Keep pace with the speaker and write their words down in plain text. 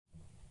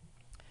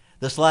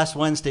This last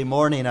Wednesday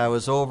morning, I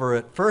was over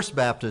at First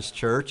Baptist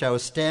Church. I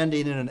was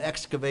standing in an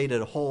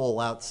excavated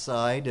hole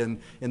outside in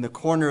the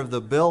corner of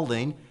the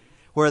building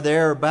where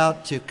they're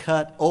about to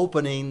cut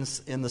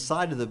openings in the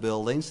side of the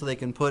building so they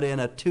can put in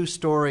a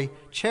 2-story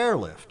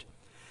chairlift.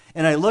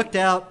 And I looked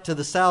out to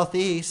the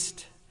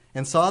southeast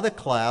and saw the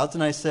clouds,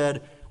 and I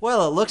said,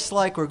 well, it looks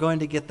like we're going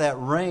to get that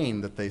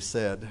rain that they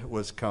said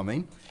was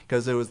coming,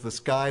 because the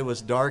sky was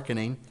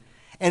darkening.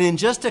 And in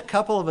just a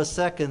couple of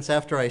seconds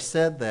after I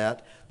said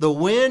that, the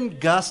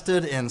wind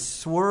gusted and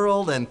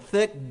swirled, and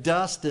thick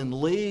dust and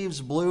leaves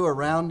blew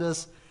around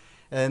us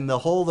and the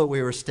hole that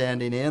we were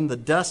standing in. The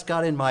dust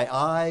got in my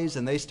eyes,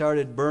 and they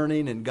started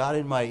burning and got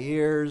in my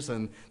ears,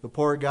 and the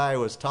poor guy I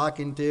was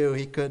talking to,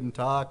 he couldn't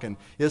talk, and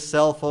his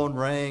cell phone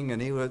rang, and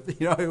he was,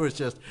 it was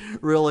just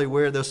really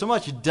weird. There was so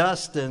much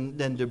dust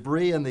and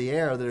debris in the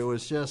air that it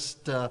was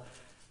just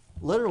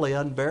literally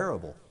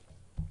unbearable.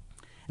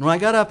 And when I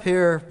got up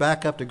here,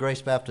 back up to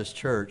Grace Baptist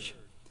Church,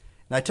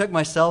 and I took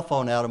my cell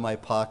phone out of my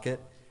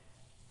pocket,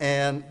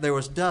 and there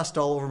was dust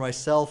all over my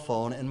cell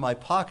phone, and my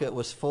pocket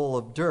was full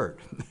of dirt.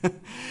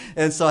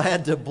 And so I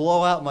had to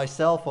blow out my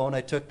cell phone.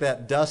 I took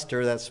that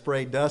duster, that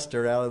spray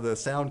duster, out of the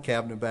sound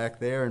cabinet back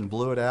there and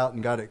blew it out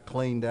and got it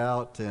cleaned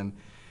out. And,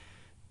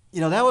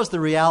 that was the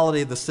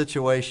reality of the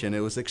situation. It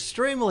was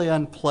extremely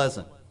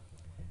unpleasant.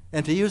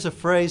 And to use a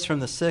phrase from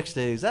the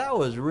 60s, that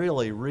was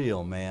really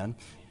real, man.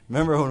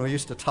 Remember when we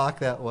used to talk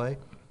that way?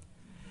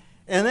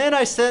 And then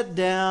I sat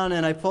down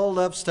and I pulled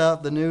up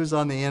the news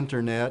on the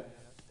internet,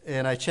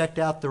 and I checked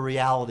out the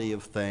reality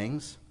of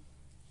things.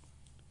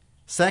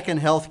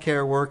 Second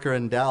healthcare worker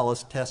in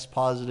Dallas tests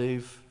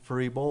positive for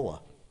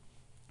Ebola.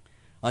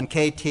 On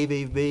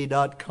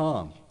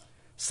KTVB.com,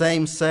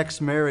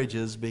 same-sex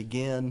marriages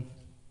begin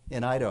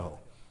in Idaho.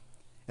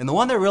 And the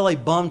one that really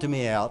bummed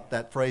me out,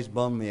 that phrase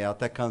bummed me out,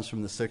 that comes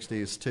from the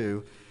 60s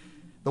too.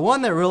 The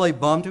one that really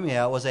bummed me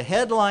out was a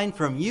headline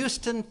from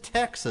Houston,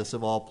 Texas,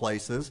 of all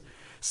places.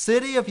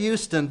 City of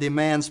Houston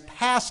demands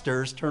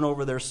pastors turn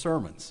over their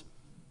sermons,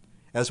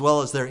 as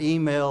well as their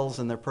emails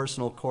and their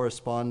personal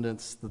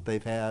correspondence that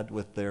they've had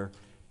with their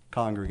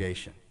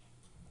congregation.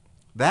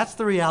 That's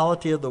the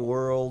reality of the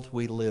world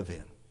we live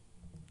in.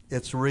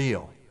 It's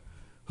real.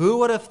 Who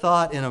would have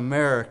thought in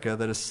America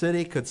that a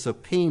city could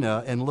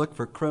subpoena and look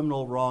for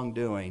criminal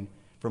wrongdoing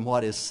from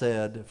what is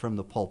said from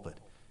the pulpit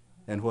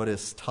and what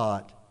is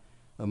taught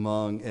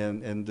among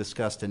and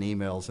discussed in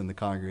emails in the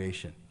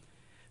congregation?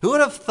 Who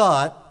would have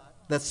thought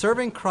that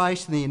serving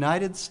Christ in the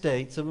United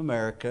States of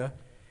America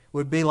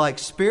would be like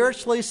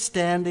spiritually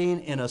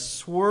standing in a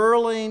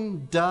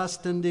swirling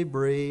dust and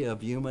debris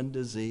of human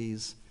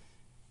disease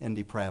and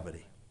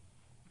depravity?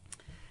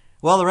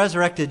 Well, the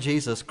resurrected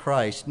Jesus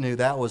Christ knew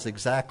that was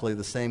exactly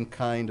the same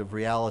kind of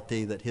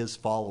reality that his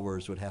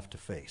followers would have to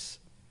face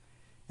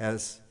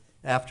as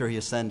after he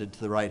ascended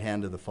to the right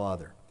hand of the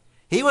Father.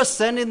 He was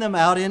sending them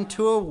out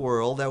into a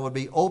world that would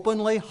be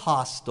openly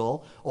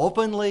hostile,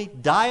 openly,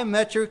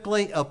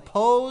 diametrically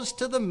opposed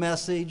to the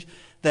message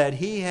that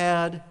he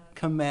had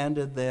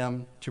commanded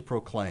them to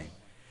proclaim.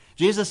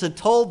 Jesus had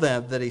told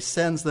them that he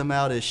sends them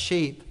out as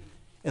sheep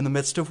in the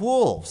midst of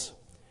wolves.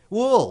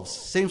 Wolves.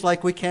 Seems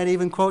like we can't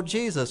even quote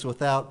Jesus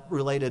without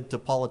related to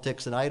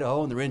politics in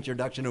Idaho and the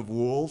introduction of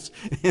wolves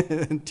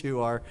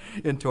into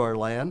our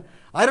land.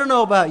 I don't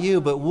know about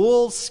you, but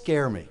wolves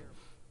scare me.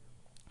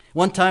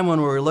 One time when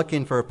we were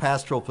looking for a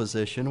pastoral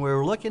position, we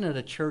were looking at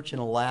a church in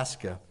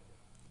Alaska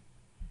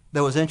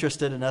that was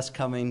interested in us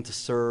coming to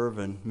serve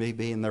and me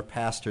being their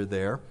pastor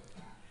there.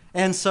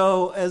 And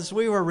so as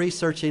we were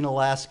researching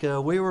Alaska,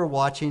 we were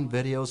watching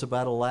videos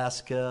about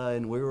Alaska,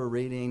 and we were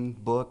reading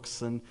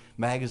books and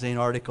magazine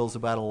articles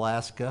about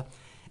Alaska.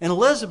 And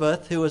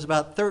Elizabeth, who was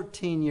about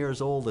 13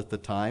 years old at the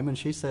time, and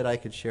she said I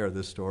could share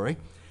this story,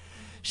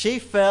 she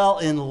fell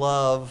in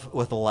love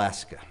with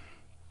Alaska.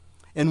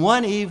 And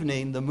one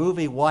evening, the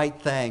movie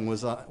White Fang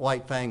was on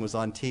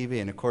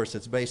TV, and of course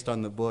it's based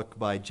on the book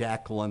by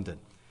Jack London,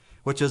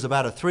 which is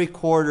about a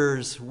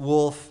 3/4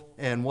 wolf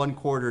and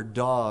 1/4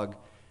 dog,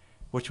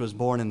 which was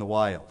born in the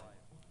wild.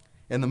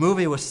 And the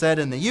movie was set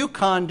in the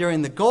Yukon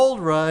during the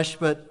gold rush,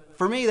 but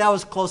for me that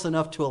was close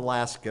enough to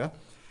Alaska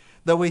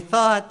that we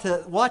thought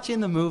that watching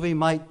the movie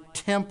might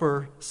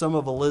temper some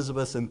of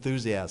Elizabeth's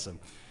enthusiasm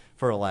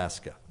for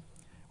Alaska.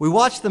 We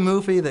watched the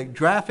movie that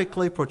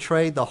graphically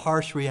portrayed the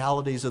harsh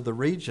realities of the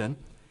region,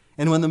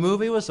 and when the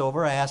movie was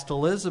over, I asked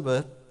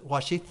Elizabeth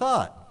what she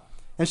thought.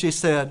 And she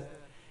said,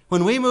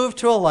 "When we move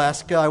to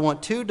Alaska, I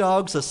want 2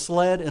 dogs, a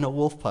sled, and a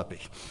wolf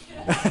puppy."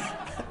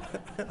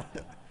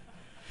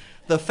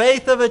 The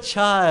faith of a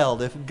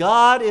child. If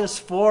God is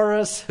for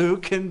us, who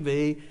can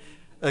be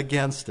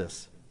against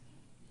us?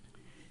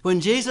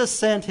 When Jesus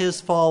sent his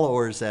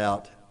followers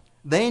out,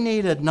 they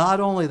needed not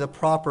only the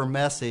proper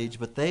message,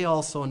 but they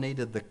also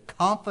needed the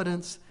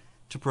confidence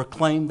to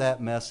proclaim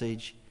that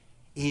message,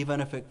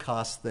 even if it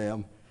cost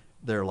them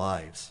their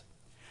lives.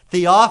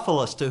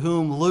 Theophilus, to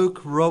whom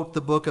Luke wrote the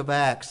book of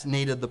Acts,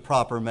 needed the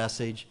proper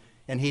message,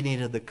 and he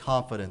needed the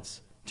confidence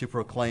to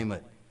proclaim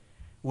it.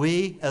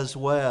 We as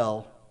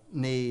well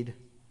need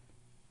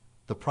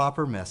the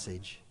proper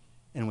message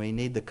and we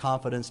need the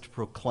confidence to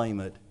proclaim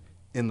it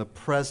in the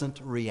present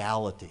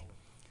reality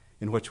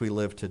in which we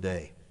live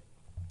today.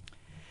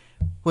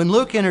 When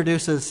Luke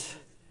introduces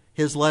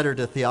his letter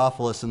to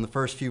Theophilus in the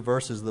first few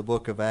verses of the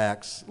book of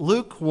Acts,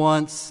 Luke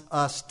wants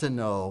us to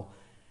know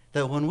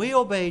that when we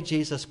obey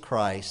Jesus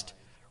Christ,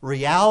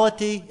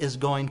 reality is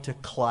going to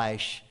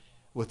clash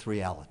with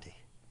reality.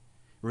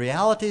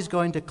 Reality is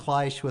going to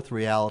clash with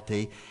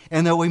reality,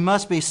 and that we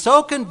must be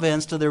so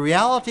convinced of the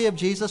reality of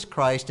Jesus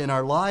Christ in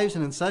our lives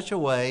and in such a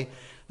way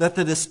that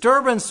the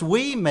disturbance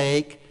we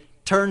make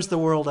turns the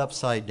world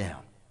upside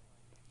down.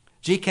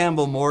 G.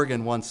 Campbell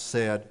Morgan once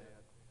said,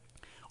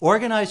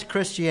 "Organized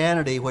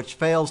Christianity which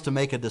fails to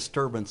make a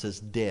disturbance is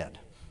dead."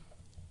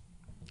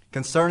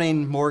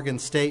 Concerning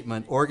Morgan's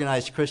statement,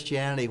 "Organized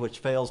Christianity which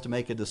fails to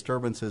make a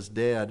disturbance is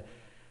dead,"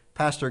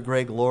 Pastor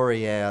Greg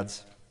Laurie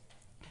adds,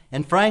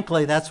 "And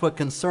frankly, that's what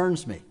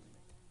concerns me.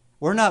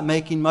 We're not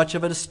making much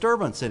of a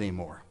disturbance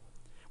anymore.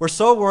 We're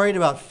so worried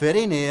about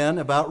fitting in,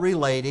 about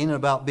relating,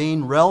 about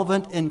being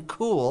relevant and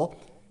cool."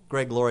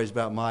 Greg Laurie's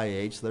about my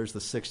age, so there's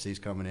the 60s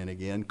coming in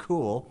again,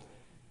 cool.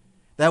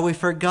 "That we've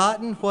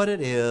forgotten what it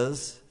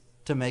is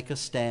to make a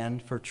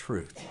stand for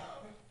truth.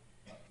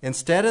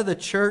 Instead of the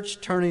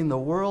church turning the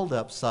world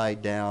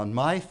upside down,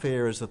 my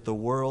fear is that the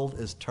world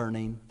is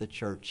turning the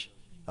church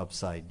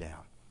upside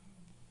down."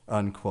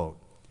 Unquote.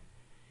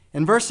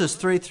 In verses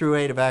 3 through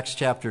 8 of Acts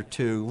chapter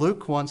 2,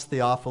 Luke wants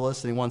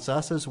Theophilus, and he wants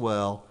us as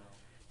well,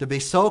 to be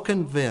so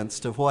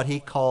convinced of what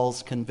he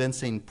calls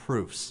convincing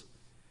proofs,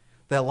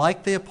 that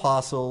like the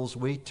apostles,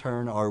 we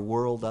turn our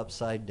world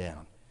upside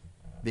down,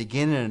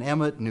 beginning in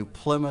Emmett, New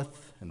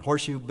Plymouth, and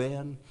Horseshoe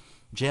Bend,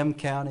 Gem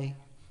County,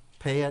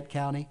 Payette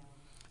County.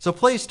 So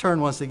please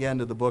turn once again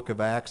to the book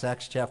of Acts,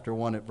 Acts chapter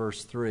 1 at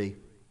verse 3.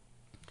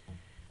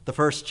 The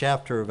first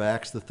chapter of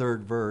Acts, the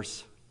third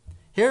verse.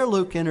 Here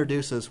Luke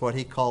introduces what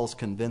he calls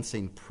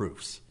convincing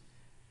proofs.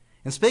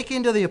 And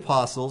speaking to the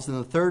apostles in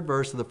the third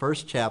verse of the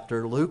first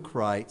chapter, Luke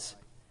writes,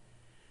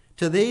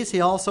 "To these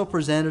he also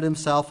presented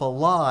himself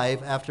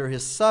alive after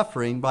his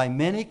suffering by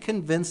many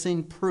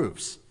convincing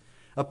proofs,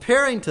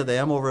 appearing to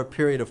them over a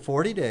period of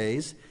 40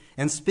 days,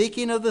 and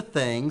speaking of the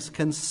things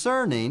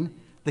concerning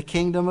the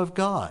kingdom of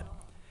God."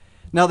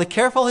 Now, the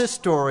careful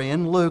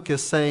historian, Luke,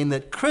 is saying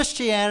that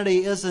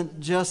Christianity isn't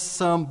just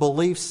some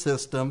belief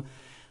system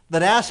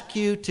that asks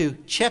you to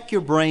check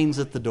your brains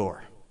at the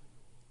door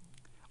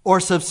or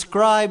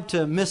subscribe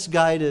to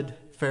misguided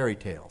fairy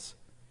tales.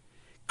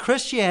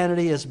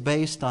 Christianity is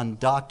based on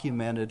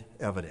documented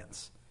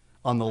evidence,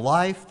 on the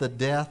life, the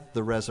death,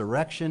 the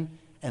resurrection,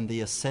 and the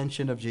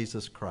ascension of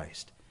Jesus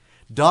Christ.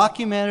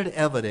 Documented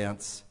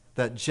evidence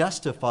that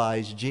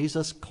justifies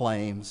Jesus'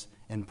 claims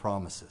and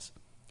promises.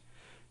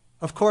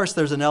 Of course,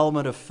 there's an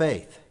element of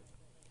faith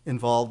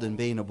involved in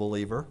being a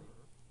believer,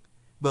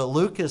 but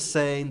Luke is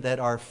saying that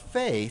our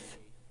faith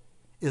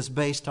is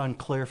based on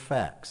clear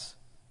facts.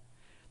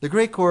 The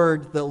Greek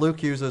word that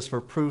Luke uses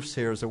for proofs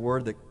here is a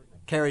word that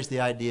carries the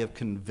idea of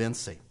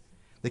convincing.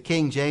 The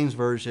King James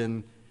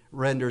Version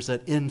renders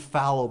it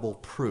infallible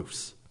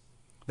proofs.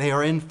 They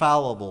are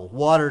infallible,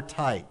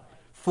 watertight,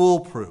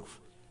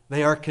 foolproof.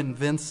 They are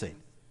convincing.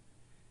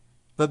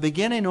 But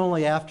beginning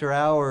only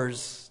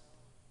hours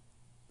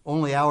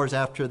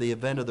after the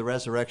event of the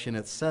resurrection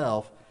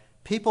itself,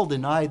 people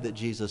denied that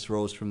Jesus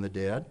rose from the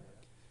dead.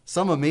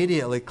 Some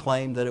immediately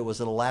claimed that it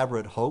was an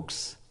elaborate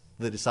hoax.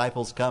 The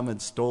disciples come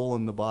and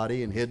stolen the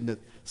body and hidden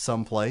it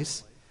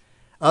someplace.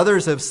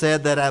 Others have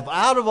said that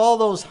out of all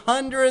those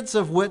hundreds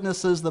of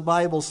witnesses the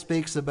Bible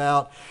speaks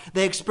about,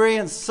 they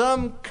experienced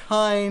some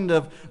kind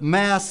of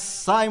mass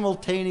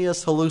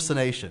simultaneous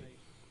hallucination,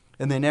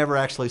 and they never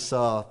actually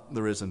saw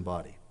the risen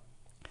body.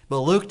 But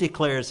Luke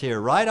declares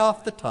here, right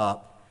off the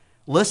top,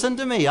 listen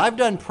to me, I've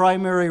done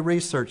primary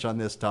research on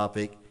this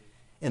topic,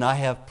 and I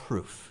have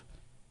proof.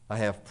 I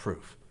have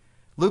proof.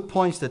 Luke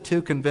points to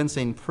two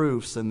convincing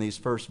proofs in these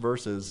first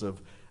verses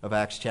of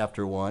Acts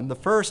chapter 1. The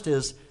first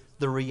is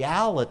the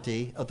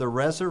reality of the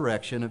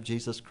resurrection of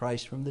Jesus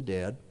Christ from the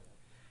dead.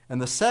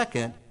 And the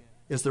second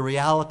is the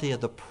reality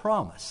of the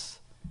promise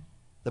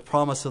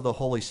of the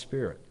Holy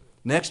Spirit.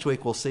 Next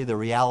week we'll see the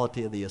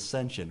reality of the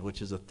ascension,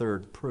 which is a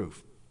third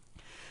proof.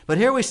 But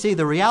here we see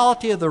the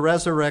reality of the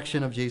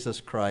resurrection of Jesus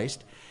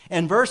Christ.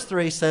 And verse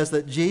 3 says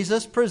that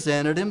Jesus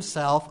presented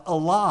himself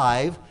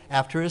alive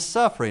after his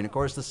suffering. Of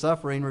course, the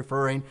suffering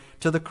referring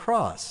to the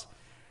cross.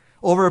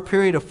 Over a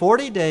period of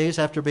 40 days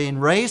after being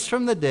raised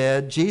from the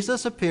dead,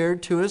 Jesus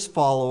appeared to his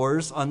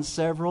followers on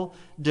several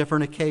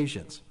different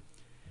occasions.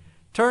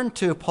 Turn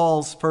to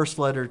Paul's first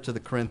letter to the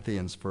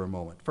Corinthians for a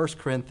moment. 1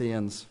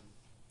 Corinthians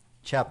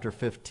chapter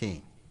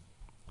 15.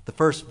 The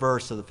first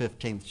verse of the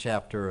 15th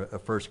chapter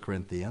of 1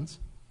 Corinthians.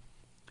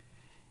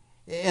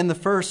 In the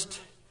first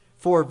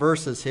 4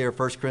 verses here,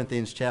 1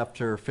 Corinthians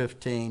chapter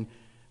 15,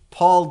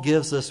 Paul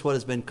gives us what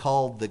has been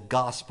called the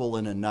gospel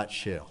in a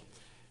nutshell.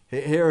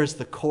 Here is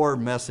the core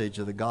message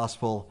of the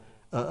gospel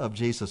of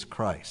Jesus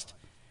Christ.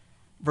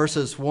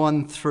 Verses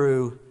 1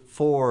 through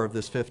 4 of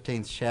this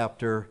 15th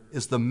chapter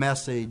is the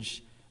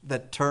message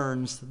that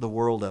turns the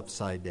world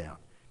upside down.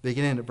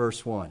 Beginning at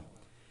verse 1.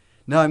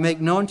 Now I make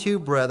known to you,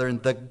 brethren,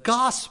 the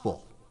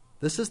gospel.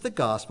 This is the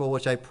gospel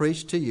which I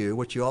preached to you,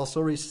 which you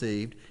also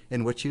received,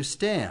 in which you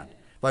stand,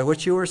 by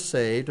which you are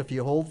saved, if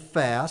you hold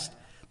fast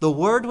the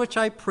word which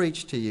I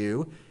preached to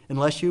you,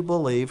 unless you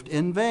believed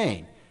in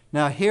vain.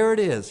 Now here it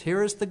is.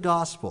 Here is the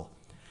gospel.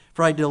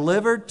 For I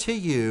delivered to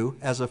you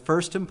as of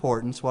first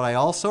importance what I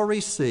also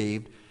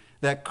received,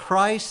 that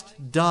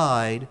Christ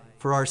died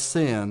for our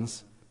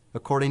sins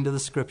according to the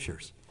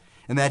Scriptures,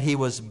 and that he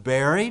was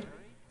buried,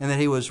 and that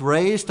he was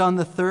raised on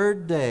the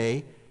third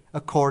day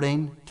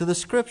according to the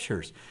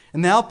Scriptures.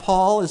 And now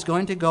Paul is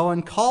going to go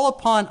and call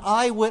upon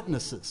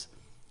eyewitnesses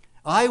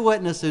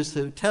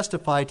who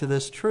testify to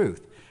this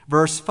truth.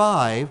 Verse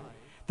 5,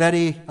 that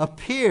he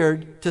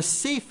appeared to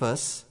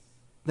Cephas,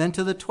 then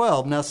to the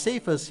 12. Now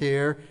Cephas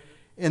here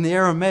in the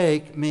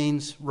Aramaic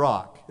means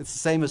rock. It's the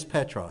same as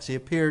Petros. He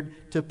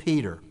appeared to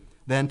Peter,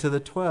 then to the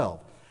 12.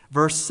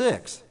 Verse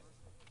 6,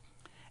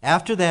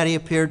 after that he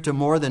appeared to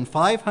more than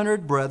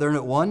 500 brethren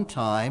at one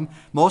time,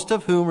 most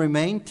of whom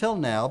remain till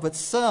now, but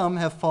some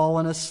have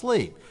fallen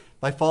asleep.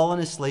 By fallen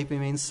asleep, he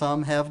means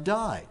some have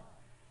died.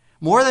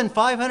 More than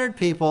 500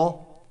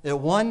 people at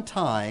one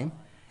time.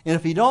 And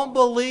if you don't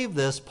believe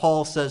this,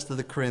 Paul says to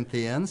the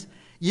Corinthians,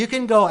 you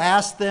can go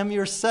ask them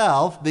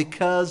yourself,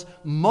 because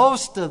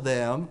most of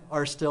them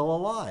are still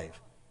alive.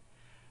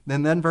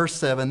 Then verse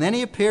 7, then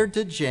he appeared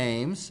to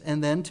James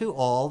and then to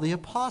all the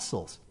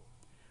apostles.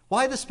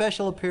 Why the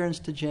special appearance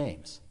to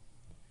James?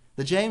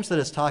 The James that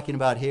it's talking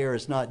about here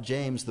is not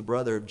James, the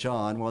brother of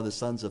John, one of the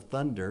sons of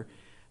thunder.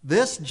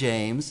 This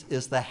James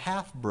is the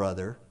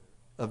half-brother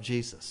of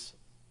Jesus,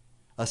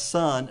 a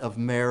son of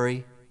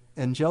Mary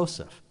and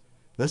Joseph.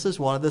 This is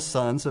one of the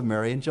sons of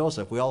Mary and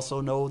Joseph. We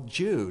also know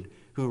Jude,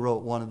 who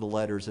wrote one of the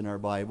letters in our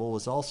Bible,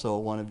 was also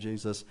one of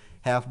Jesus'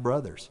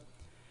 half-brothers.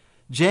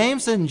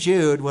 James and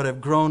Jude would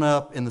have grown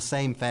up in the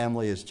same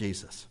family as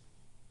Jesus.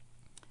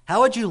 How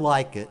would you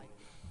like it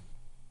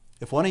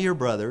if one of your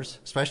brothers,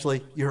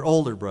 especially your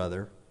older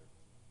brother,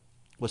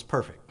 was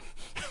perfect?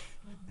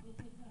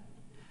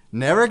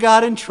 Never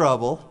got in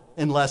trouble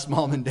unless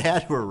mom and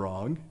dad were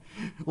wrong,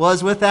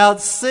 was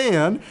without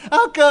sin.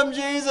 How come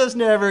Jesus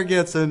never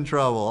gets in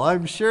trouble?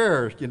 I'm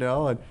sure,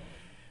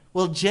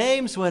 Well,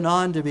 James went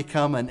on to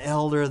become an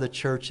elder of the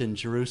church in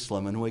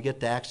Jerusalem. And when we get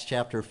to Acts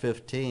chapter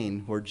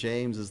 15, where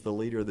James is the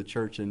leader of the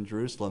church in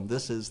Jerusalem,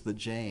 this is the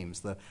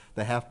James,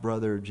 the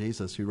half-brother of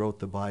Jesus who wrote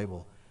the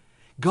Bible.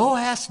 Go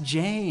ask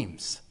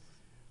James,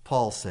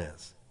 Paul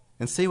says,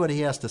 and see what he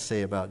has to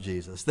say about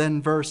Jesus.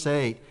 Then verse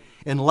 8,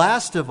 and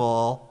last of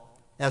all,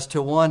 as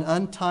to one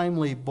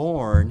untimely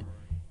born,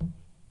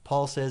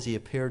 Paul says he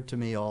appeared to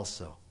me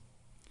also.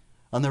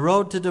 On the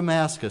road to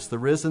Damascus, the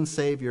risen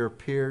Savior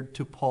appeared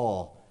to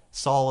Paul,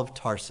 Saul of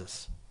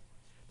Tarsus.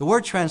 The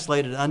word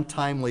translated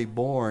untimely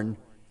born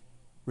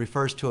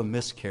refers to a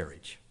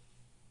miscarriage.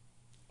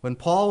 When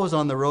Paul was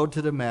on the road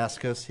to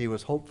Damascus, he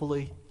was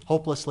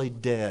hopelessly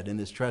dead in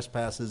his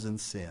trespasses and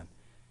sin.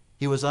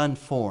 He was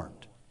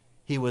unformed.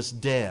 He was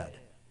dead.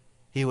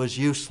 He was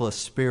useless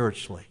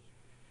spiritually.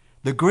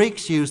 The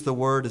Greeks used the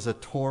word as a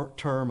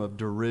term of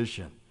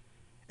derision.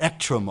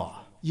 Ektrema.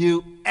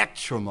 You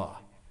ektrema.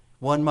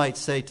 One might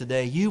say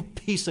today, you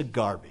piece of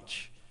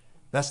garbage.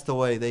 That's the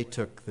way they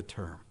took the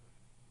term.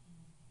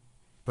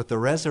 But the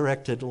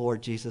resurrected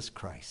Lord Jesus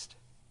Christ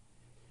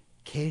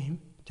came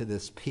to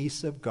this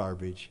piece of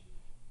garbage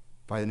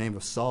by the name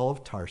of Saul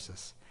of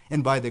Tarsus,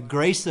 and by the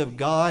grace of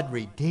God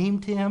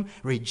redeemed him,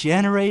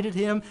 regenerated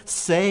him,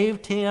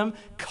 saved him,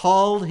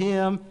 called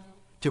him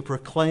to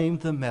proclaim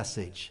the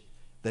message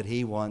that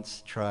he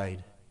once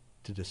tried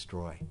to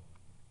destroy.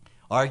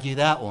 Argue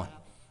that one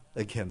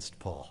against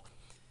Paul.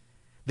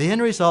 The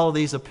end result of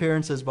these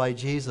appearances by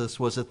Jesus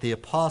was that the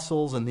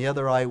apostles and the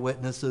other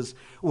eyewitnesses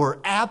were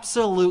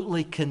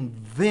absolutely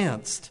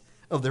convinced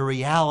of the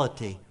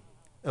reality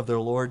of their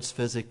Lord's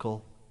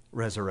physical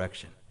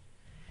resurrection.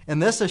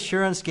 And this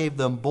assurance gave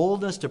them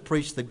boldness to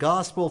preach the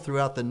gospel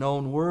throughout the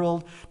known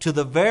world to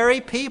the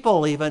very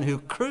people even who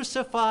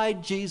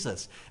crucified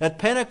Jesus. At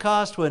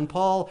Pentecost, when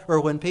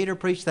Peter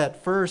preached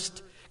that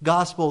first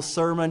gospel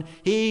sermon,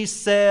 he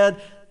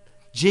said,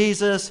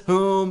 Jesus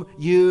whom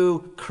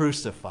you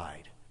crucified.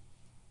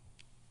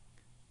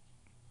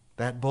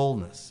 That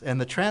boldness and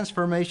the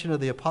transformation of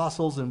the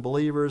apostles and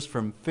believers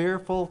from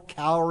fearful,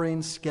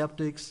 cowering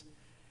skeptics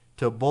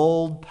to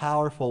bold,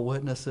 powerful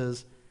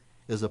witnesses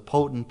is a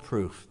potent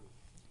proof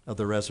of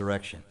the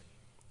resurrection.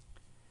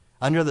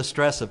 Under the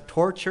stress of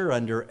torture,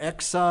 under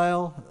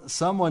exile,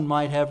 someone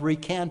might have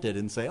recanted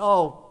and say,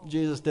 oh,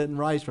 Jesus didn't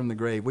rise from the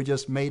grave. We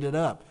just made it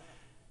up.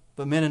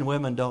 But men and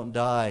women don't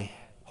die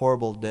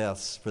horrible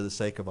deaths for the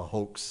sake of a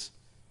hoax.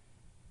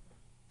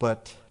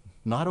 But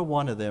not a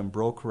one of them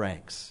broke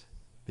ranks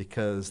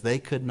because they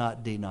could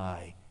not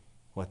deny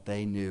what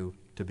they knew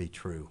to be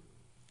true.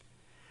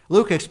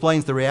 Luke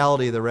explains the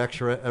reality of the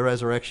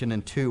resurrection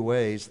in two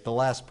ways. The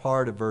last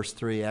part of verse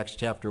 3, Acts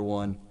chapter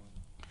 1.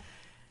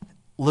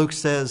 Luke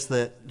says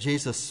that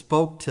Jesus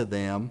spoke to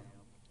them.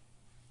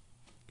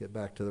 Get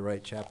back to the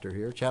right chapter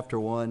here. Chapter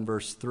 1,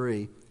 verse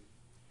 3.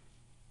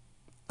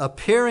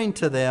 appearing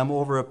to them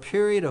over a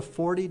period of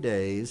 40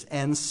 days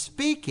and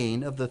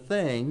speaking of the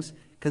things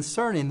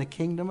concerning the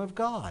kingdom of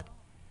God.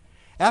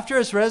 After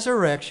his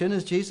resurrection,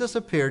 as Jesus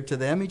appeared to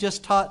them, he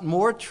just taught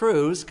more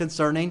truths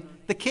concerning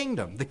the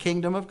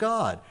kingdom of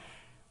God,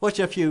 which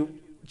if you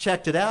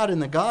checked it out in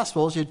the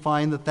Gospels, you'd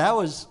find that that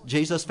was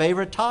Jesus'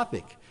 favorite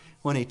topic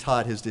when he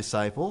taught his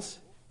disciples.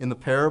 In the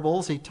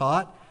parables he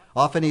taught,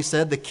 often he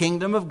said, the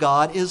kingdom of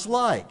God is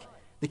like.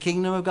 The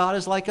kingdom of God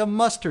is like a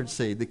mustard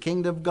seed. The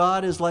kingdom of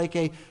God is like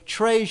a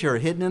treasure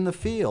hidden in the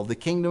field. The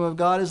kingdom of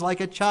God is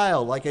like a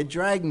child, like a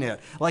dragnet,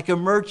 like a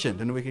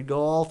merchant. And we could go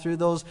all through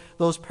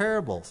those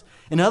parables.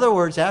 In other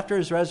words, after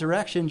his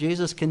resurrection,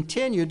 Jesus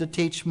continued to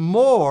teach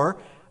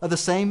more of the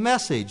same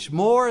message,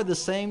 more of the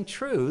same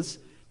truths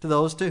to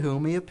those to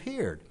whom he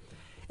appeared.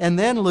 And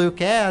then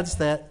Luke adds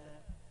that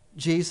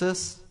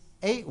Jesus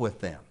ate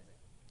with them.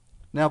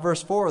 Now,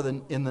 verse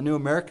 4 in the New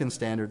American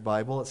Standard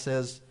Bible, it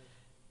says,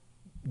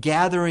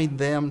 gathering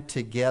them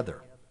together.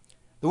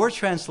 The word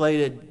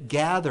translated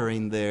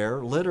gathering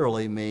there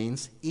literally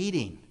means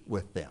eating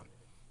with them.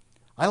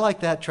 I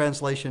like that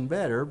translation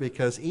better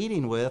because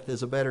eating with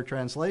is a better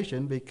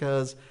translation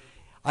because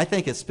I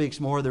think it speaks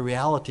more of the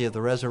reality of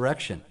the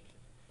resurrection.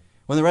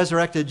 When the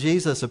resurrected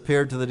Jesus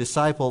appeared to the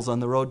disciples on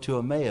the road to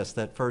Emmaus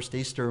that first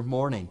Easter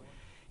morning,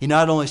 he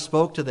not only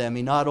spoke to them,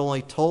 he not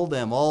only told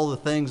them all the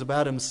things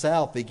about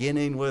himself,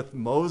 beginning with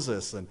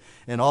Moses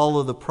and all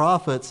of the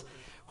prophets.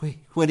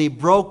 When he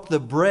broke the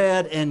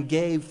bread and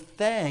gave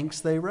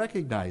thanks, they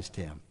recognized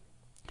him.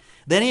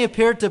 Then he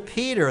appeared to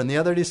Peter and the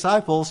other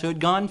disciples who had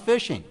gone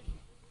fishing.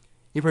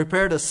 He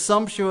prepared a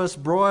sumptuous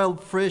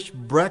broiled fish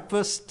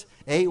breakfast,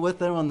 ate with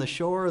them on the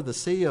shore of the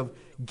Sea of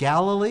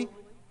Galilee.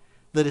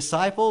 The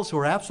disciples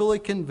were absolutely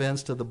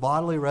convinced of the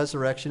bodily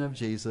resurrection of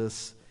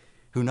Jesus,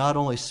 who not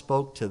only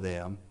spoke to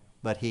them,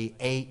 but he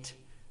ate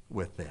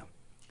with them.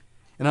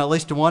 And on at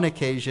least one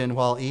occasion,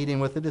 while eating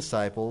with the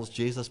disciples,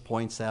 Jesus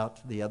points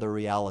out the other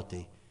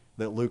reality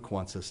that Luke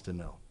wants us to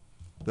know,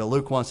 that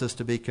Luke wants us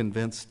to be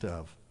convinced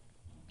of.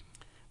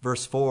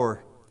 Verse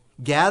 4,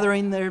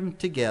 gathering them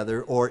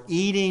together or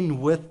eating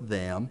with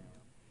them,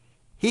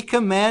 he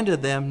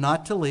commanded them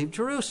not to leave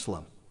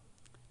Jerusalem,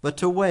 but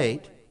to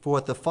wait for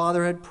what the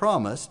Father had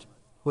promised,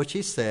 which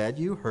he said,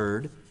 you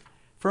heard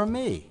from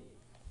me.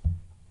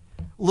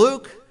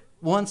 Luke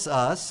wants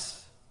us,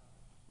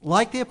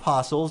 like the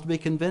apostles, to be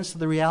convinced of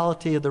the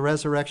reality of the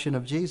resurrection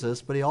of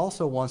Jesus, but he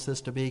also wants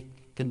us to be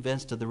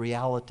convinced of the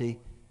reality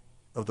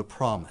of the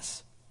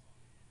promise.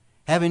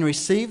 Having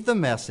received the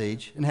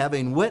message and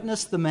having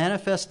witnessed the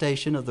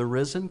manifestation of the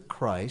risen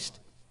Christ,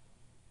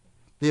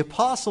 the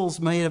apostles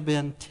may have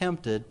been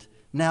tempted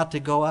now to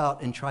go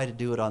out and try to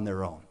do it on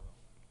their own.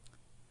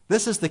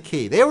 This is the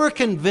key. They were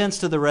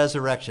convinced of the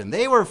resurrection.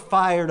 They were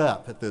fired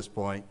up at this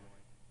point.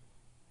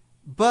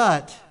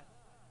 But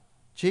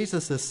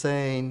Jesus is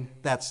saying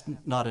that's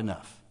not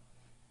enough.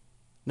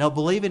 Now,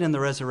 believing in the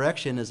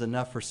resurrection is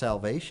enough for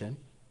salvation.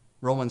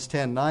 Romans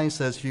 10:9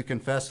 says, if you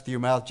confess with your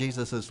mouth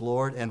Jesus is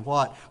Lord and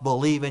what?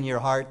 Believe in your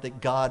heart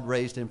that God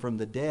raised him from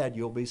the dead,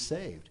 you'll be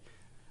saved.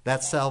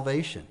 That's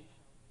salvation.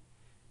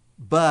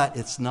 But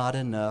it's not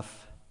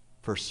enough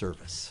for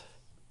service.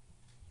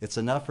 It's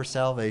enough for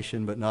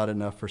salvation, but not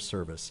enough for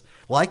service.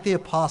 Like the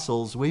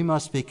apostles, we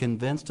must be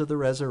convinced of the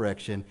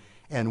resurrection,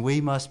 and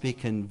we must be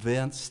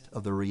convinced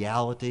of the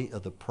reality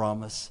of the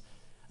promise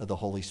of the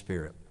Holy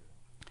Spirit.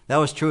 That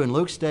was true in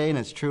Luke's day, and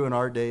it's true in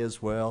our day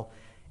as well.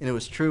 And it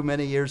was true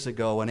many years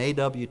ago when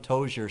A.W.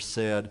 Tozier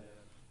said,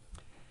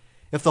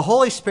 if the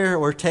Holy Spirit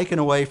were taken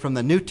away from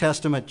the New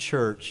Testament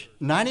church,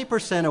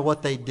 90% of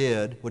what they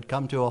did would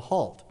come to a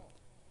halt.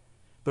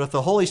 But if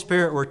the Holy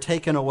Spirit were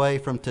taken away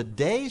from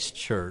today's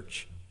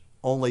church,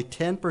 only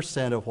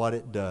 10% of what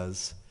it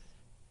does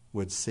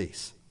would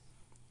cease.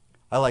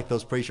 I like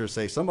those preachers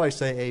say, somebody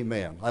say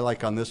amen. I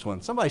like on this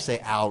one, somebody say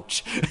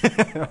ouch.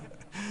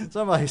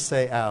 Somebody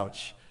say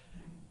ouch.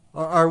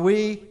 Are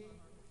we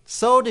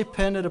so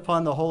dependent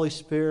upon the Holy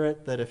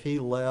Spirit that if he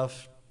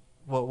left,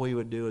 what we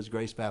would do as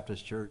Grace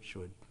Baptist Church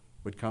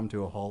would come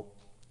to a halt?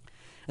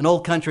 An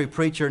old country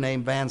preacher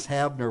named Vance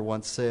Havner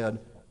once said,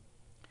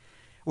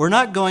 we're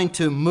not going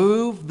to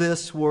move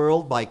this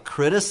world by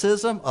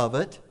criticism of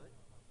it,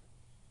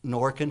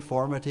 nor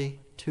conformity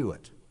to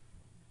it,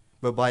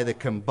 but by the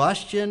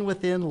combustion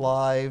within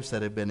lives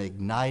that have been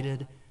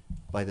ignited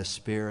by the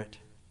Spirit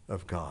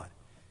of God.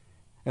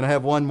 And I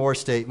have one more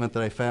statement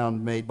that I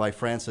found made by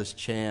Francis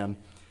Chan.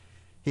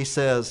 He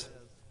says,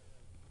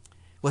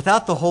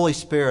 without the Holy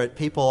Spirit,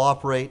 people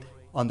operate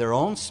on their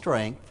own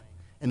strength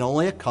and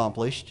only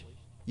accomplish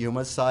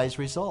human-sized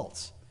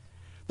results.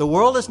 The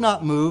world is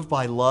not moved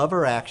by love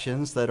or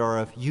actions that are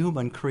of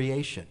human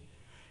creation.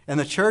 And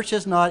the church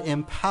is not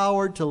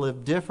empowered to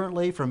live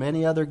differently from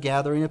any other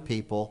gathering of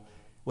people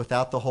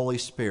without the Holy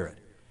Spirit.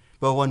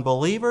 But when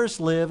believers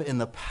live in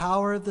the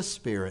power of the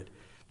Spirit,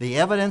 the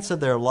evidence of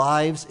their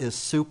lives is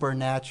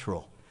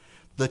supernatural.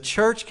 The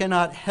church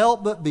cannot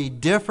help but be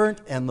different,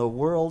 and the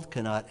world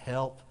cannot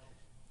help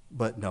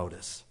but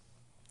notice.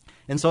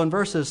 And so in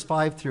verses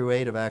 5 through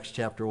 8 of Acts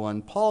chapter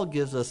 1, Paul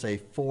gives us a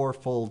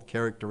fourfold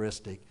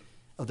characteristic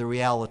of the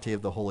reality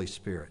of the Holy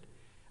Spirit,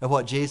 of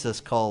what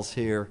Jesus calls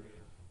here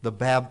the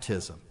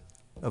baptism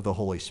of the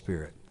Holy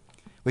Spirit.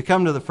 We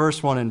come to the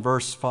first one in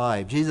verse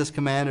 5. Jesus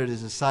commanded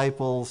his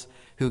disciples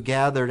who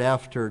gathered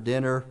after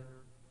dinner.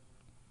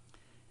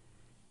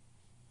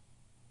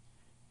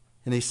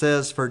 And he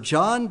says, "For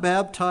John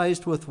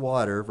baptized with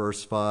water,"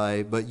 verse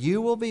 5, "but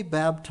you will be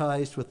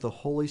baptized with the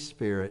Holy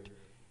Spirit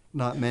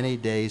not many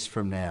days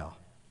from now."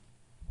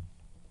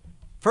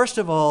 First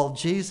of all,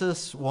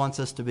 Jesus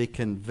wants us to be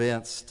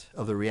convinced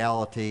of the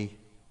reality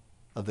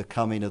of the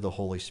coming of the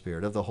Holy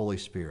Spirit, of the Holy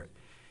Spirit.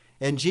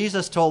 And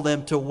Jesus told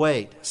them to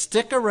wait.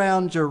 Stick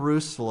around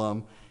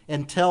Jerusalem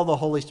until the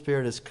Holy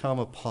Spirit has come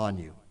upon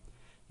you.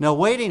 Now,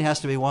 waiting has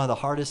to be one of the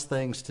hardest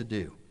things to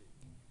do.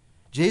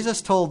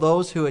 Jesus told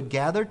those who had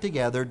gathered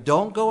together,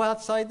 don't go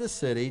outside the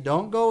city,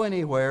 don't go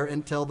anywhere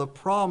until the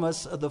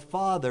promise of the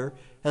Father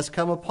has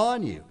come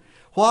upon you.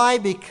 Why?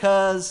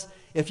 Because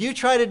if you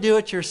try to do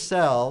it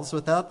yourselves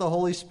without the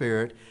Holy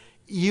Spirit,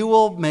 you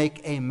will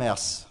make a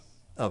mess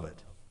of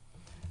it.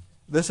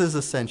 This is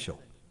essential.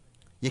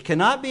 You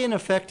cannot be an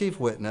effective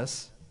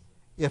witness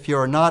if you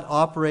are not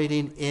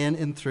operating in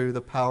and through the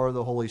power of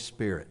the Holy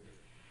Spirit.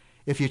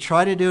 If you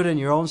try to do it in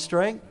your own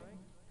strength,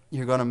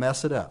 you're going to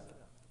mess it up.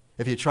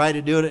 If you try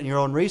to do it in your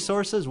own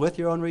resources, with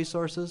your own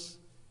resources,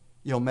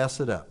 you'll mess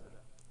it up.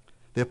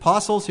 The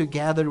apostles who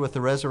gathered with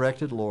the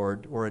resurrected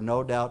Lord were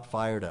no doubt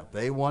fired up.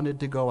 They wanted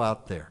to go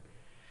out there.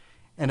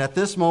 And at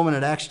this moment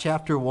in Acts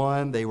chapter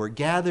 1, they were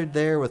gathered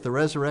there with the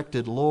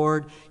resurrected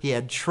Lord. He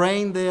had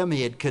trained them.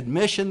 He had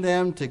commissioned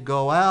them to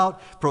go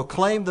out,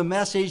 proclaim the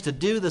message, to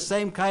do the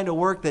same kind of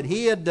work that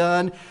he had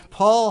done.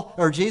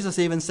 Jesus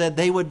even said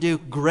they would do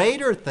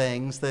greater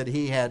things that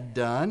he had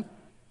done.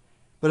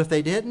 But if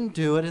they didn't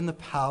do it in the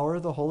power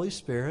of the Holy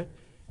Spirit,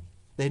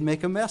 they'd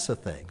make a mess of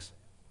things.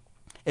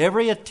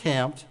 Every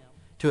attempt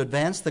to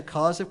advance the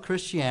cause of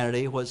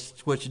Christianity,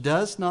 which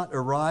does not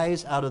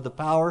arise out of the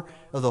power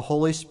of the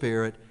Holy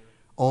Spirit,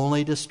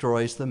 only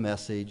destroys the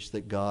message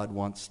that God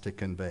wants to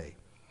convey.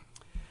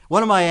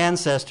 One of my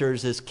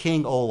ancestors is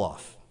King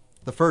Olaf,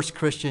 the first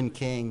Christian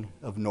king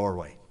of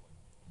Norway.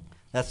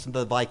 That's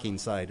the Viking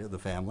side of the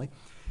family.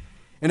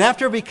 And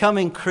after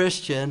becoming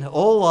Christian,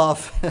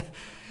 Olaf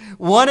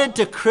wanted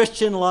to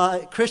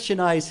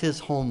Christianize his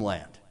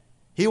homeland.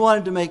 He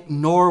wanted to make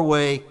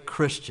Norway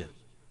Christian.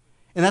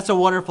 And that's a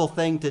wonderful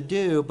thing to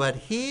do, but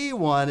he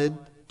wanted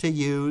to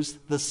use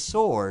the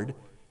sword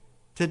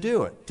to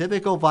do it.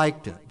 Typical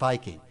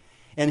Viking.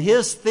 And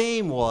his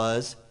theme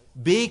was,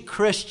 be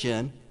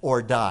Christian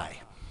or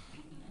die.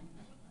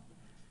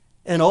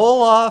 And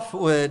Olaf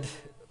would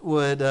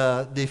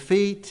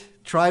defeat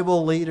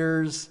tribal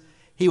leaders.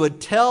 He would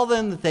tell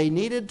them that they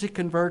needed to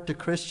convert to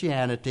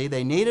Christianity.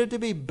 They needed to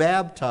be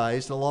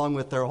baptized along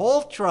with their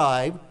whole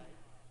tribe,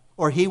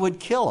 or he would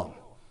kill them.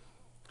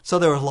 So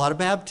there were a lot of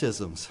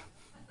baptisms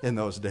in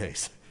those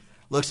days.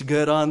 Looks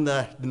good on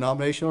the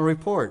denominational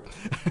report.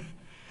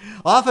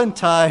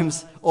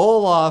 Oftentimes,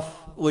 Olaf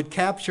would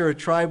capture a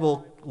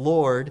tribal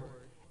lord,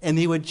 and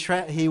he would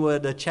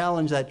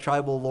challenge that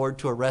tribal lord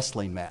to a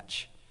wrestling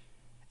match.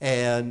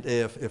 And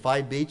if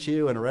I beat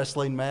you in a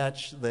wrestling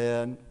match,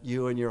 then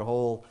you and your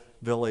whole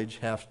village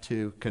have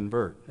to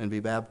convert and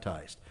be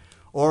baptized.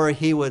 Or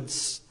he would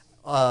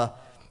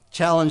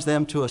challenge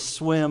them to a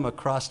swim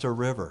across a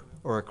river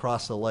or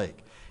across a lake.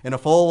 And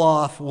if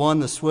Olaf won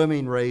the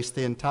swimming race,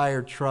 the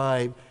entire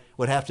tribe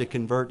would have to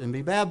convert and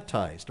be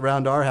baptized.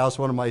 Around our house,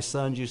 one of my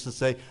sons used to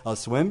say, "I'll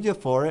swim you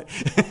for it."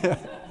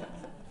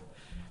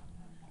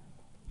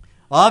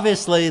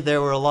 Obviously,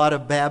 there were a lot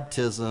of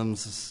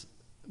baptisms,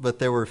 but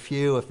there were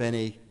few, if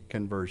any,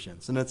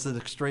 conversions. And it's an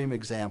extreme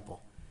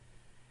example.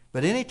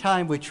 But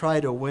anytime we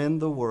try to win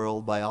the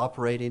world by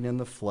operating in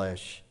the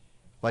flesh,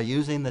 by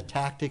using the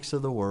tactics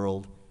of the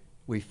world,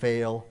 we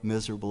fail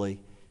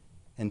miserably,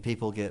 and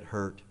people get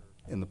hurt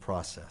in the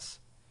process.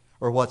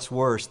 Or what's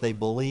worse, they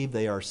believe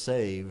they are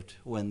saved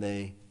when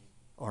they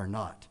are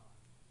not.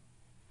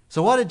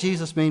 So what did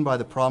Jesus mean by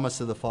the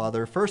promise of the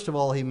Father? First of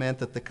all, he meant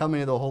that the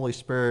coming of the Holy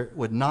Spirit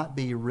would not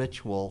be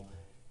ritual,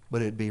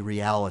 but it would be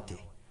reality.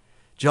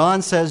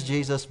 John says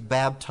Jesus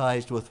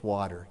baptized with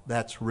water.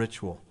 That's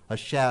ritual, a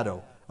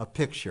shadow, a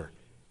picture,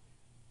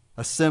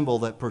 a symbol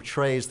that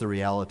portrays the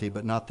reality,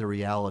 but not the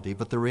reality.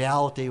 But the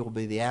reality will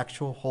be the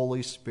actual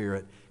Holy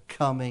Spirit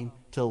coming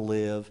to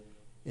live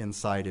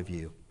inside of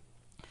you.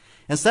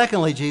 And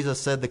secondly, Jesus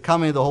said the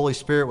coming of the Holy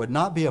Spirit would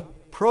not be a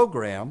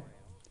program,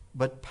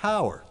 but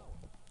power.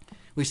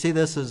 We see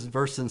this as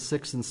verses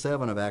 6 and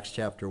 7 of Acts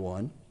chapter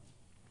 1.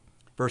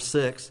 Verse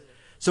 6,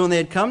 "So when they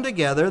had come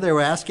together, they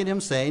were asking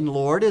him, saying,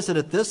 'Lord, is it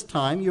at this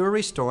time you are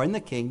restoring the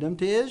kingdom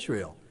to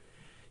Israel?'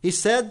 He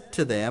said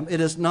to them,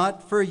 'It is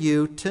not for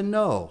you to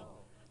know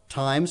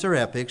times or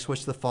epochs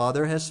which the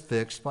Father has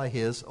fixed by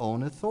his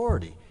own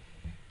authority.'"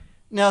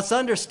 Now, it's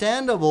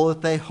understandable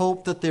that they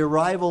hoped that the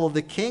arrival of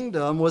the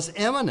kingdom was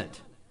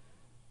imminent.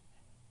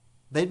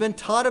 They'd been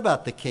taught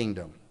about the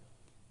kingdom.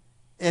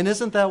 And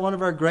isn't that one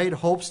of our great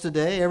hopes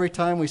today? Every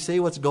time we see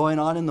what's going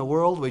on in the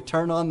world, we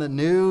turn on the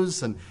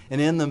news and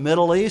in the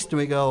Middle East, and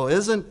we go,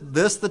 isn't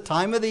this the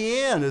time of the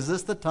end? Is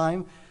this the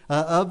time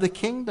of the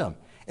kingdom?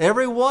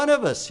 Every one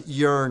of us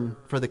yearn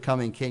for the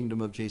coming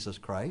kingdom of Jesus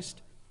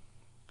Christ.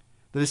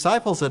 The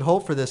disciples had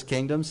hoped for this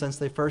kingdom since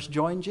they first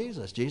joined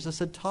Jesus. Jesus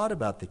had taught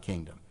about the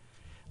kingdom.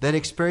 They'd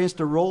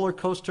experienced a roller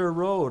coaster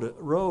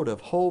road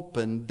of hope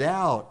and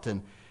doubt,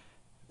 and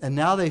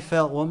now they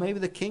felt, well, maybe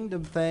the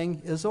kingdom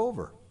thing is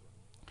over.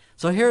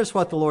 So here's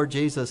what the Lord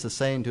Jesus is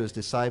saying to his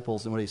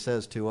disciples and what he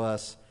says to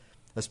us,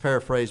 as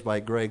paraphrased by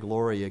Greg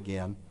Laurie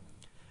again.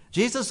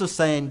 Jesus is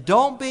saying,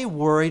 don't be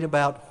worried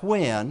about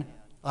when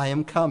I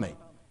am coming.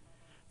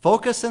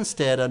 Focus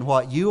instead on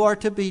what you are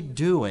to be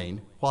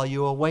doing while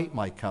you await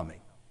my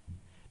coming.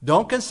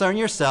 Don't concern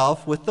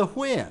yourself with the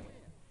when.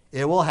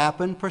 It will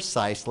happen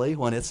precisely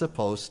when it's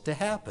supposed to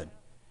happen.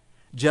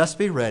 Just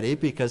be ready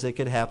because it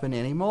could happen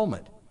any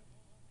moment.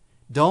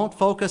 Don't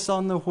focus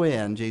on the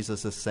when,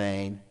 Jesus is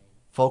saying.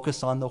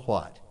 Focus on the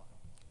what.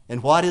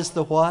 And what is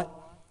the what?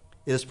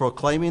 It is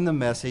proclaiming the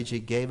message he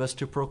gave us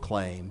to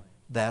proclaim.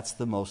 That's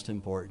the most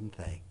important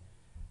thing.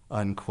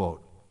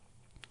 Unquote.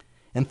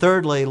 And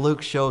thirdly,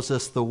 Luke shows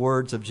us the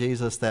words of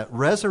Jesus that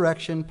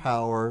resurrection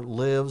power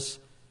lives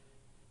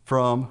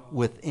from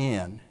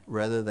within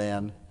rather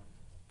than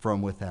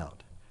from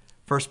without.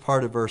 First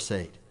part of verse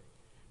 8.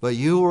 But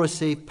you will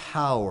receive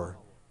power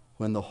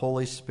when the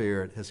Holy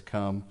Spirit has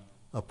come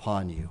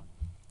upon you.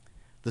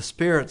 The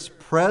Spirit's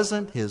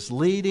presence, his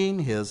leading,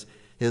 his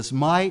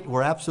might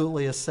were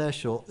absolutely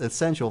essential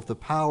if the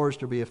power is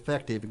to be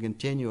effective in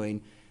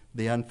continuing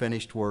the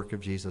unfinished work of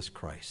Jesus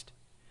Christ.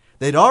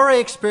 They'd already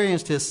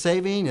experienced his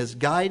saving, his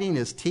guiding,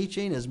 his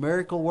teaching, his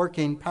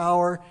miracle-working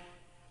power.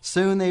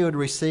 Soon they would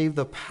receive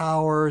the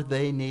power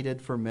they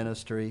needed for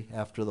ministry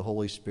after the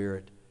Holy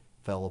Spirit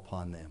fell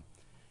upon them.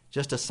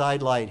 Just a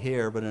sidelight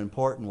here, but an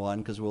important one,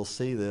 because we'll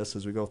see this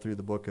as we go through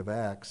the book of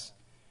Acts.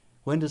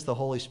 When does the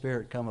Holy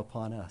Spirit come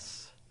upon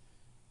us?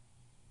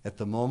 At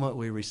the moment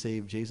we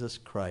receive Jesus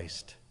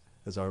Christ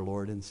as our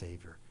Lord and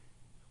Savior.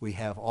 We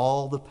have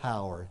all the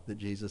power that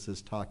Jesus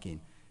is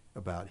talking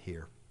about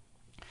here.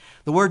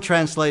 The word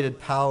translated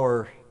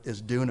power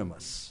is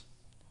dunamis.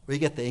 We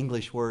get the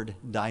English word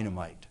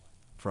dynamite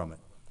from it.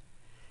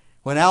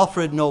 When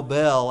Alfred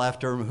Nobel,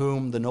 after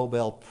whom the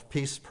Nobel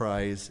Peace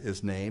Prize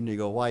is named, you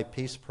go, why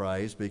Peace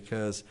Prize?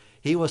 Because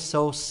he was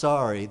so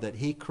sorry that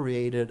he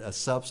created a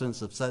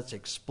substance of such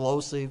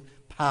explosive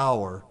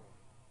power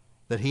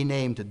that he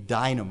named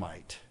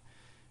dynamite,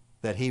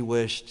 that he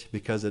wished,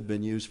 because it had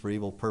been used for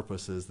evil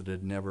purposes, that it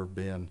had never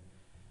been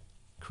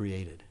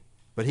created.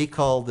 But he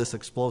called this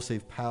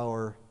explosive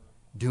power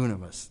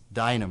dunamis,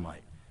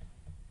 dynamite.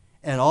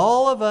 And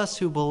all of us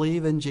who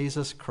believe in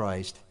Jesus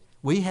Christ,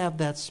 we have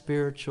that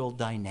spiritual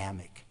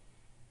dynamic,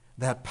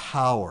 that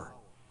power.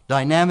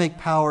 Dynamic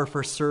power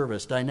for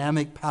service,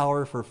 dynamic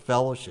power for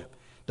fellowship,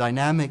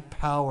 dynamic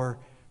power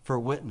for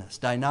witness,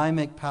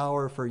 dynamic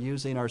power for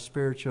using our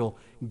spiritual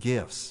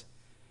gifts.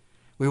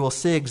 We will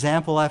see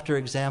example after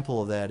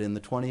example of that in the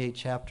 28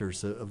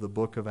 chapters of the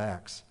book of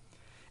Acts.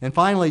 And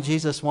finally,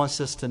 Jesus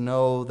wants us to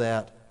know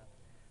that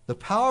the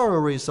power will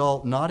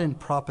result not in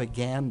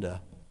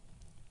propaganda,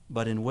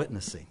 but in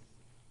witnessing.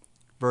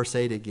 Verse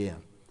 8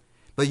 again.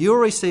 But you will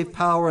receive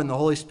power, and the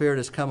Holy Spirit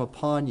has come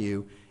upon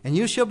you, and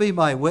you shall be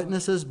my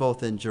witnesses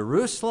both in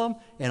Jerusalem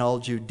and all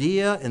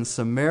Judea and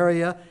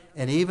Samaria,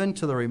 and even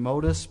to the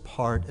remotest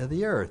part of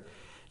the earth.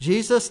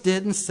 Jesus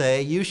didn't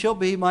say, you shall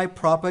be my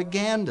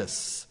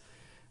propagandists,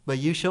 but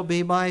you shall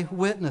be my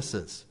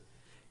witnesses.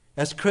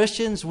 As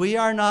Christians, we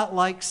are not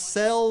like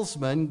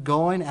salesmen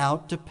going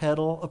out to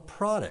peddle a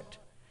product,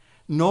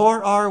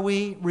 nor are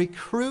we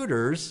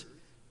recruiters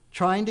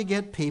trying to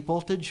get people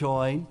to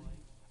join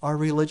our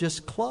religious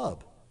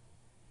club.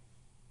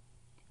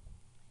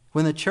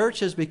 When the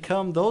church has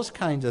become those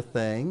kinds of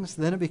things,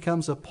 then it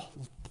becomes a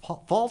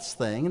false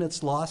thing and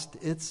it's lost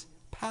its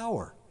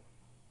power.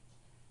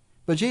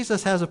 But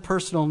Jesus has a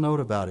personal note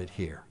about it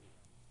here.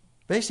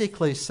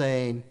 Basically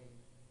saying,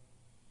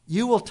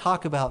 you will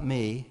talk about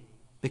me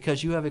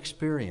because you have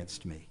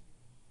experienced me.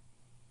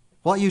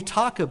 What you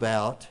talk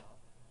about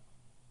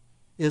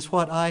is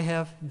what I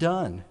have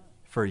done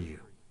for you.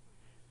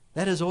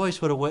 That is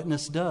always what a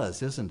witness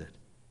does, isn't it?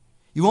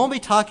 You won't be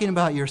talking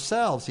about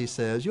yourselves, he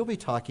says. You'll be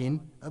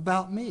talking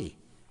about me.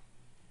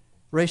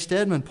 Ray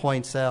Stedman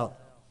points out,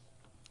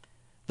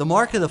 the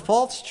mark of the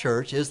false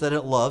church is that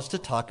it loves to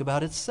talk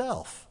about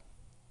itself.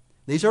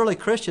 These early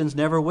Christians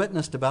never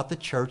witnessed about the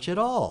church at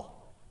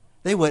all.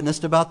 They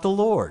witnessed about the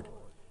Lord,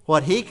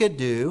 what he could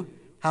do,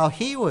 how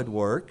he would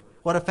work,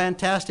 what a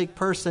fantastic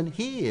person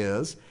he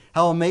is,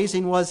 how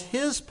amazing was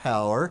his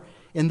power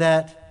in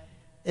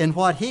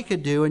what he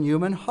could do in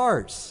human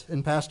hearts.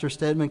 And Pastor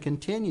Stedman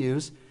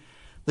continues,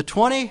 the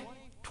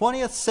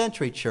 20th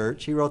century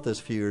church, he wrote this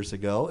a few years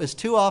ago, is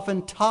too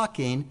often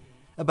talking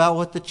about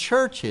what the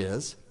church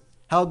is,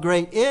 how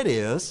great it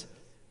is,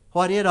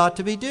 what it ought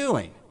to be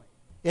doing.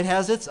 It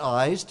has its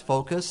eyes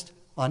focused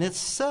on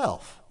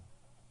itself.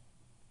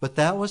 But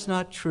that was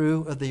not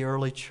true of the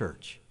early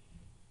church.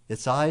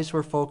 Its eyes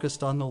were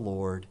focused on the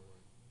Lord,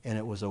 and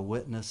it was a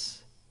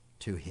witness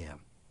to Him.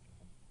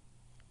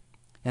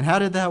 And how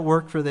did that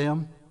work for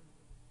them?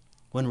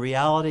 When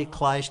reality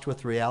clashed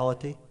with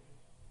reality,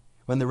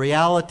 when the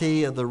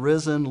reality of the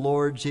risen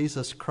Lord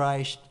Jesus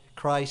Christ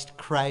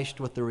crashed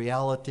with the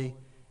reality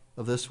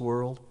of this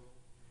world,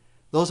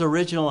 those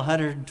original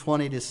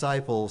 120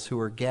 disciples who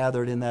were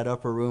gathered in that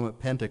upper room at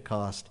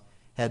Pentecost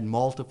had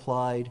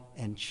multiplied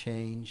and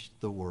changed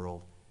the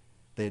world.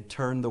 They had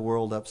turned the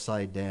world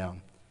upside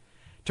down.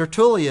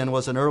 Tertullian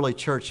was an early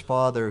church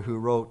father who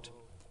wrote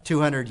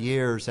 200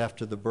 years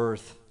after the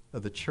birth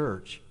of the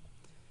church.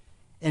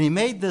 And he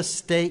made this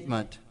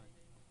statement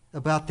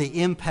about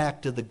the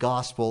impact of the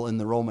gospel in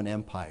the Roman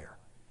Empire.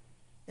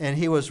 And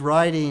he was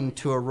writing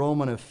to a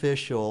Roman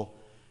official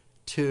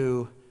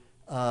to,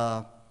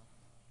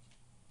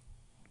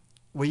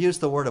 we use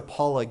the word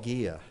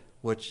apologia,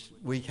 which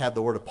we have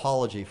the word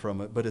apology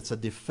from it, but it's a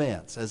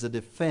defense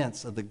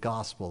of the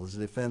gospel, as a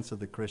defense of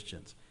the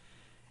Christians.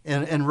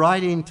 And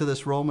writing to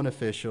this Roman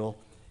official,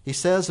 he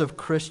says of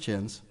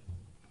Christians,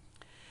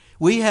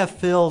 "We have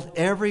filled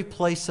every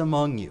place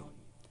among you,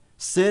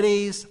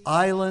 cities,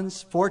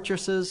 islands,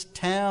 fortresses,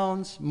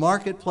 towns,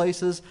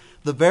 marketplaces,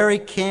 the very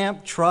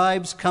camp,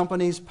 tribes,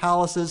 companies,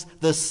 palaces,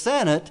 the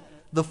Senate,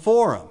 the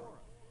forum.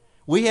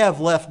 We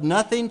have left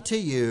nothing to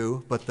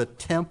you but the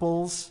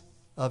temples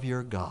of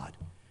your God."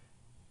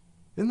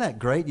 Isn't that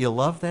great? You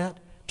love that?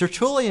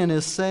 Tertullian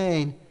is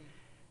saying,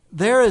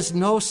 there is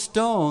no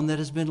stone that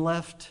has been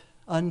left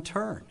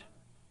unturned.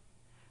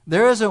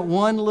 There isn't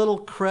one little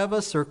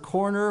crevice or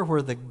corner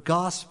where the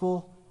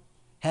gospel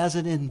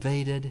hasn't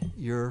invaded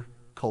your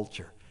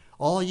culture.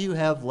 All you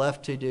have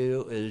left to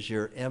do is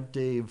your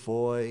empty,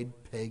 void,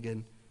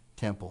 pagan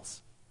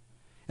temples.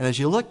 And as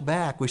you look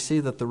back, we see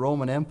that the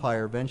Roman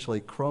Empire eventually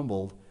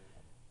crumbled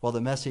while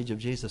the message of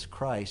Jesus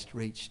Christ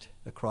reached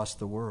across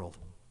the world.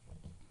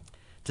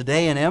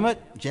 Today in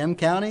Emmett, Gem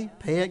County,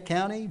 Payette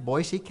County,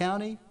 Boise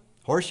County,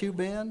 Horseshoe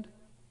Bend,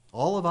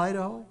 all of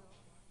Idaho,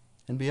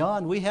 and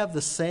beyond, we have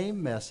the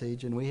same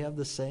message and we have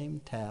the same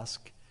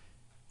task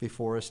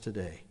before us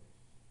today.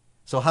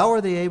 So how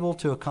are they able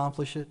to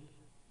accomplish it?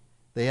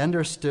 They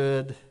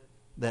understood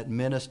that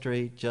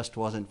ministry just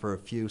wasn't for a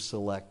few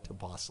select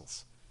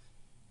apostles,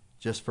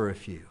 just for a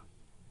few.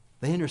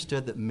 They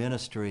understood that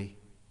ministry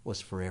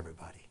was for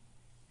everybody.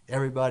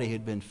 Everybody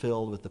who'd been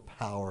filled with the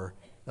power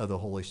of the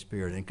Holy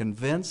Spirit and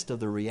convinced of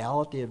the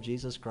reality of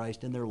Jesus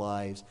Christ in their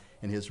lives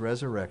and His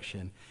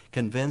resurrection,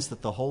 convinced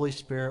that the Holy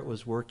Spirit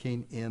was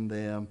working in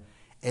them.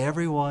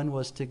 Everyone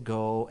was to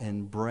go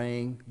and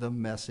bring the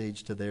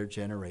message to their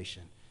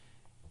generation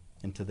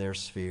and to their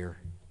sphere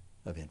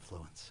of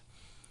influence.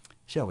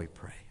 Shall we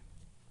pray?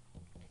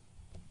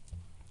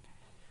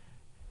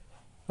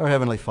 Our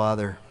Heavenly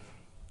Father,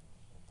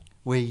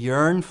 we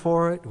yearn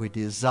for it. We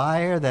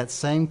desire that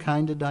same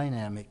kind of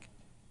dynamic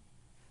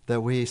that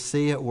we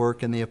see at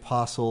work in the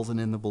apostles and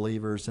in the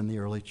believers in the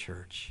early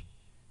church.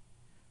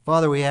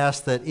 Father, we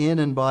ask that in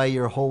and by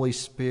your Holy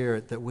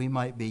Spirit that we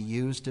might be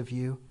used of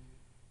you.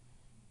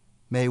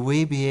 May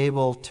we be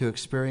able to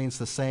experience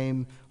the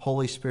same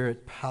Holy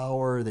Spirit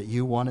power that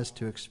you want us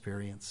to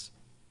experience.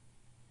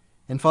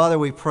 And Father,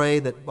 we pray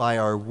that by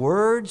our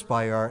words,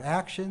 by our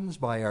actions,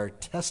 by our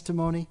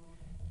testimony,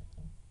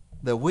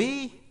 that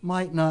we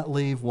might not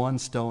leave one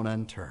stone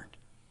unturned.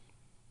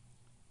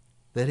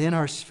 That in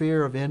our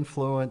sphere of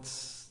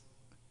influence,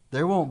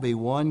 there won't be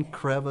one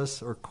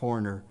crevice or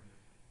corner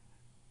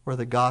where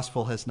the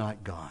gospel has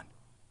not gone,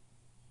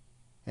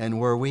 and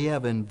where we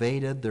have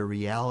invaded the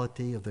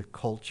reality of the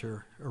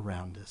culture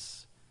around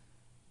us.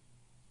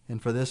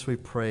 And for this we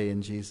pray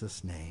in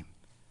Jesus' name.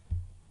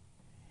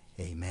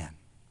 Amen.